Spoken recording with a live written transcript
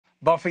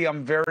Buffy,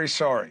 I'm very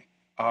sorry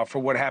for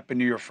what happened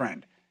to your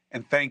friend,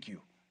 and thank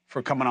you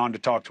for coming on to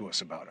talk to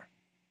us about her.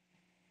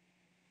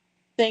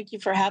 Thank you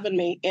for having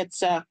me.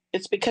 It's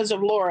because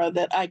of Laura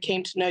that I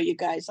came to know you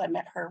guys. I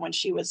met her when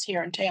she was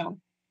here in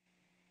town.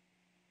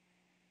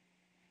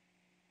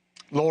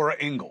 Laura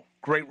Ingle,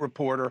 great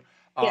reporter.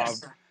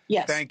 Yes.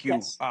 Yes. Thank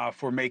you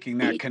for making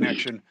that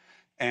connection,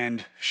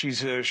 and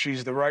she's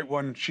the right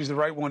one. She's the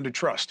right one to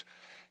trust.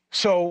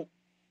 So,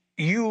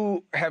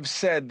 you have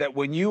said that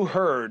when you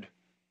heard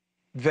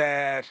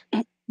that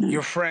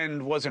your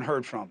friend wasn't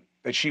heard from,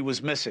 that she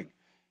was missing,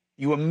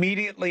 you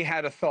immediately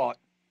had a thought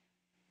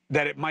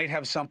that it might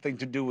have something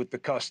to do with the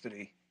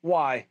custody.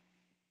 Why?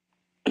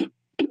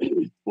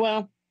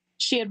 Well,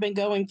 she had been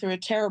going through a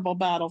terrible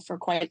battle for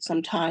quite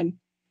some time.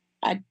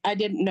 I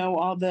didn't know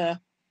all the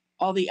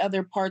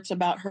other parts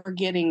about her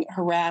getting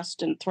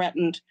harassed and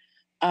threatened.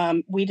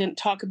 We didn't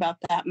talk about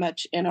that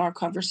much in our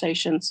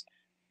conversations.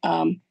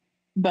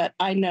 But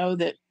I know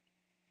that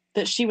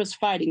she was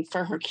fighting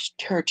for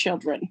her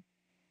children.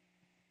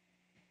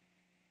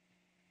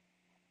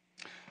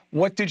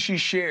 What did she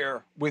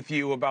share with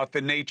you about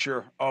the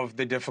nature of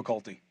the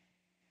difficulty?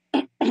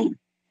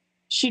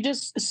 She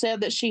just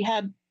said that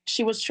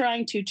she was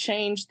trying to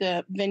change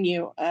the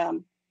venue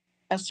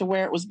as to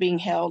where it was being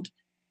held.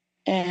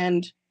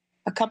 And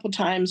a couple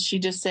times she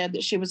just said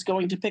that she was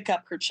going to pick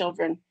up her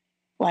children.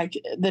 Like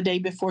the day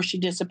before she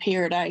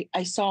disappeared,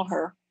 I saw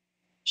her.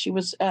 She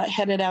was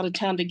headed out of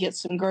town to get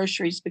some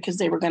groceries because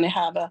they were going to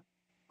have a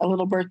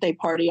little birthday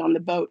party on the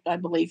boat, I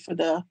believe, for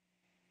the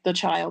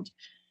child.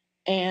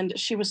 And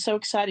she was so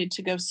excited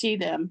to go see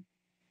them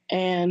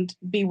and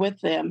be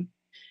with them.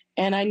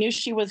 And I knew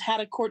she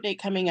had a court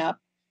date coming up,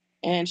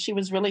 and she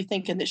was really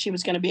thinking that she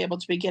was going to be able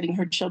to be getting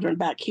her children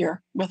back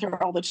here with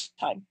her all the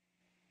time.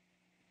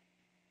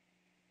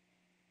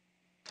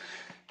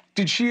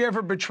 Did she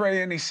ever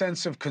betray any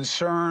sense of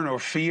concern or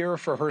fear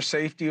for her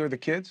safety or the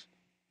kids?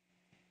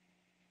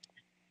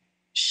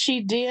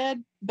 She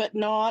did, but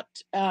not.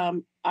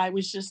 I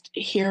was just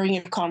hearing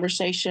a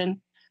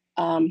conversation.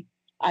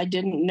 I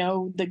didn't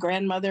know the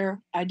grandmother.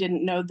 I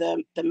didn't know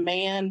the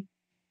man.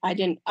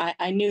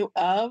 I knew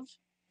of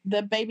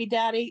the baby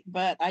daddy,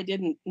 but I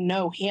didn't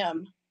know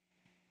him.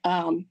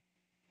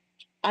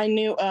 I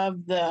knew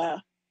of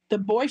the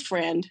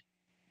boyfriend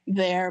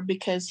there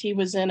because he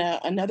was in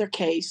another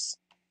case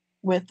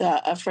with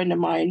a friend of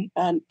mine,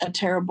 a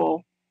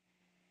terrible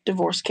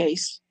divorce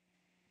case.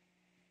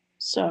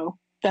 So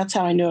that's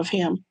how I knew of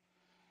him.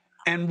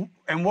 And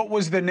what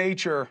was the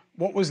nature?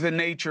 What was the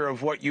nature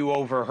of what you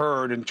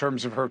overheard in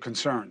terms of her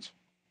concerns?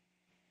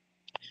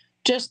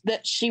 Just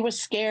that she was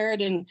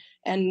scared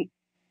and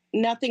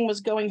nothing was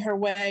going her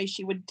way.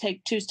 She would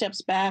take 2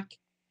 steps back,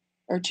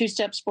 or 2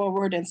 steps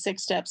forward and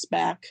 6 steps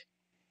back.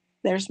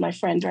 There's my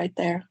friend right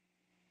there.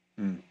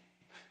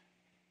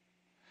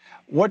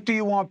 What do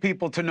you want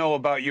people to know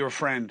about your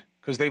friend?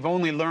 Because they've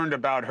only learned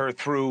about her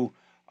through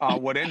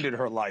what ended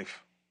her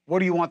life. What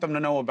do you want them to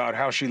know about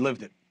how she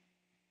lived it?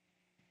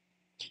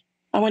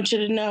 I want you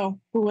to know,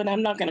 and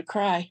I'm not going to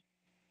cry,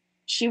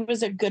 she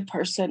was a good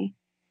person.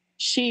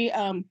 She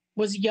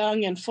was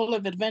young and full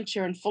of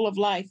adventure and full of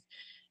life,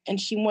 and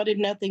she wanted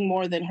nothing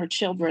more than her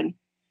children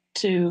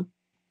to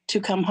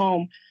come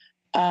home.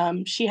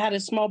 She had a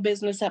small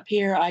business up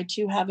here. I,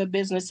 too, have a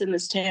business in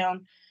this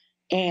town,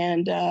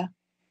 and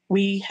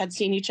we had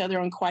seen each other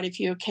on quite a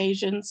few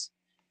occasions,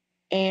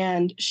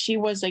 and she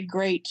was a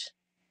great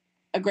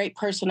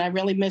person. I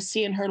really miss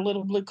seeing her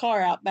little blue car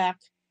out back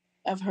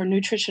of her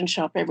nutrition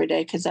shop every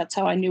day, because that's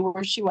how I knew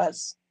where she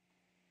was.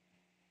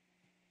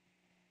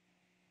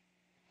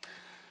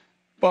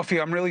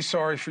 Buffy, I'm really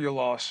sorry for your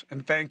loss,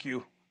 and thank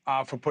you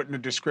for putting a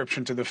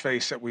description to the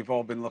face that we've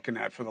all been looking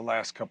at for the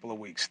last couple of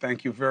weeks.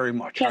 Thank you very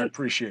much. I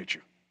appreciate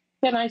you.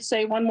 Can I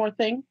say one more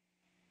thing?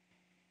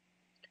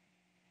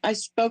 I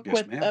spoke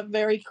with a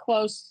very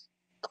close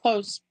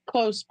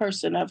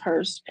person of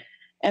hers,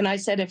 and I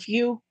said, if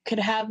you could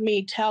have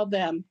me tell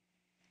them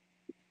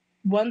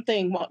one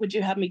thing, what would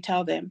you have me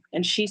tell them?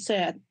 And she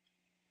said,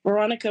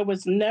 Veronica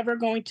was never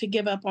going to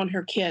give up on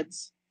her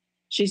kids.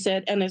 She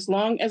said, and as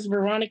long as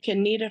Veronica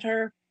needed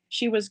her,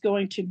 she was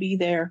going to be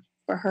there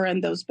for her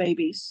and those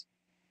babies.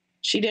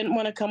 She didn't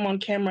want to come on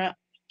camera.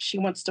 She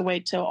wants to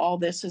wait till all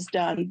this is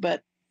done,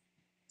 but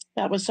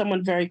that was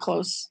someone very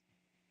close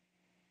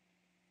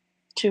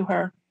to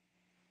her.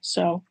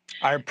 So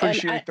I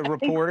appreciate the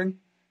reporting.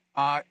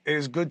 It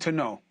is good to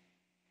know.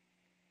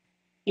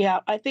 Yeah,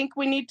 I think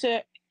we need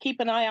to keep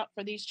an eye out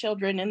for these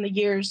children in the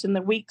years and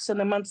the weeks and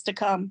the months to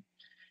come.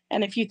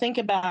 And if you think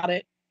about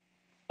it,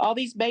 all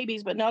these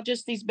babies, but not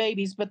just these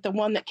babies, but the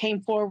one that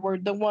came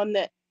forward, the one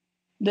that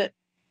the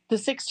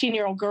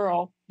 16-year-old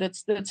girl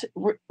that's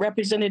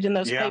represented in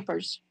those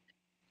papers,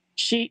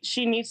 she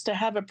needs to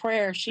have a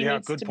prayer. She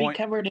needs to be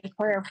covered in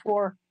prayer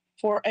for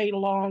a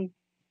long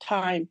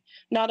time.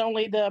 Not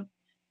only the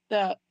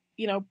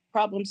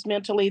problems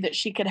mentally that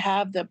she could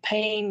have, the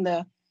pain,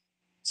 the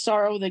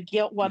sorrow, the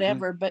guilt,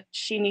 whatever, but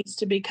she needs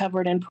to be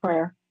covered in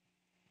prayer.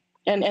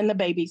 And the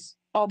babies,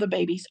 all the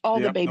babies,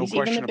 even the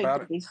big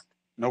babies.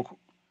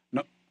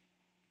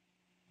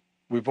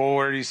 We've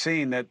already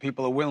seen that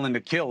people are willing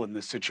to kill in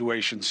this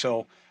situation.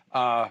 So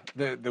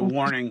the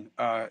warning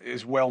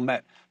is well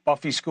met.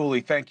 Buffy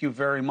Schooley, thank you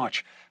very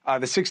much.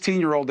 The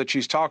 16-year-old that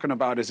she's talking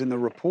about is in the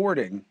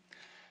reporting.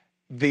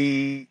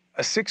 A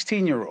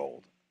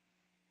 16-year-old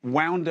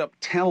wound up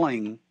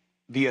telling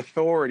the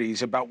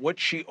authorities about what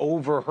she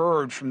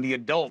overheard from the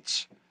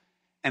adults.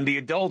 And the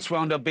adults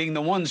wound up being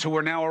the ones who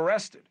were now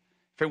arrested.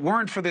 If it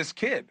weren't for this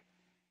kid,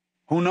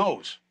 who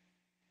knows?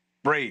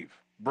 Brave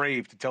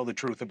to tell the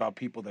truth about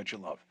people that you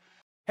love.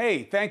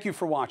 Hey, thank you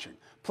for watching.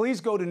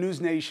 Please go to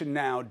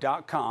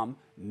newsnationnow.com,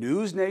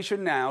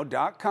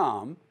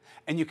 newsnationnow.com,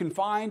 and you can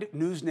find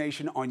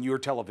NewsNation on your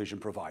television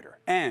provider.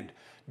 And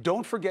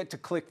don't forget to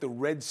click the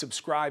red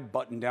subscribe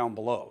button down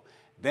below.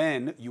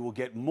 Then you will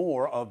get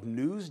more of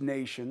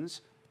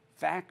NewsNation's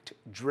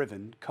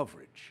fact-driven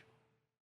coverage.